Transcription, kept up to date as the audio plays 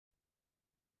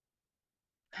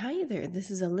Hi there,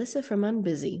 this is Alyssa from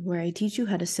Unbusy, where I teach you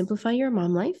how to simplify your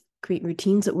mom life, create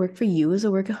routines that work for you as a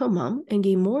work-at-home mom, and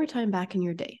gain more time back in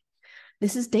your day.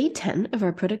 This is day 10 of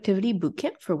our productivity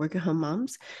bootcamp for work-at-home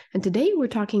moms, and today we're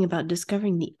talking about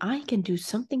discovering the I can do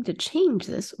something to change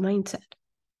this mindset.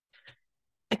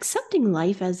 Accepting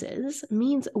life as is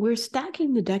means we're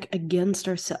stacking the deck against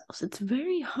ourselves. It's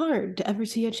very hard to ever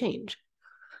see a change.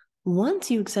 Once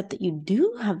you accept that you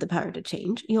do have the power to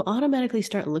change, you'll automatically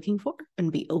start looking for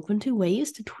and be open to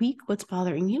ways to tweak what's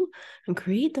bothering you and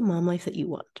create the mom life that you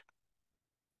want.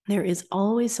 There is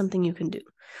always something you can do,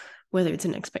 whether it's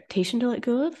an expectation to let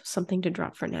go of, something to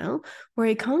drop for now, or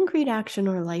a concrete action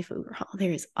or life overhaul.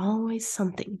 There is always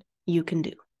something you can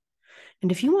do.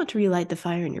 And if you want to relight the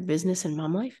fire in your business and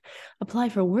mom life, apply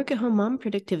for Work-at-Home Mom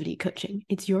Productivity Coaching.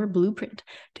 It's your blueprint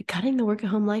to cutting the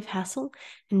work-at-home life hassle,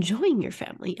 enjoying your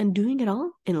family, and doing it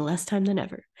all in less time than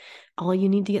ever. All you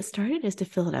need to get started is to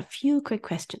fill out a few quick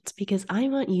questions, because I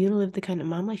want you to live the kind of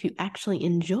mom life you actually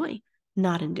enjoy,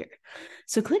 not endure.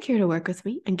 So click here to work with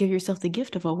me and give yourself the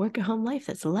gift of a work-at-home life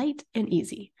that's light and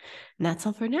easy. And that's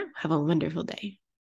all for now. Have a wonderful day.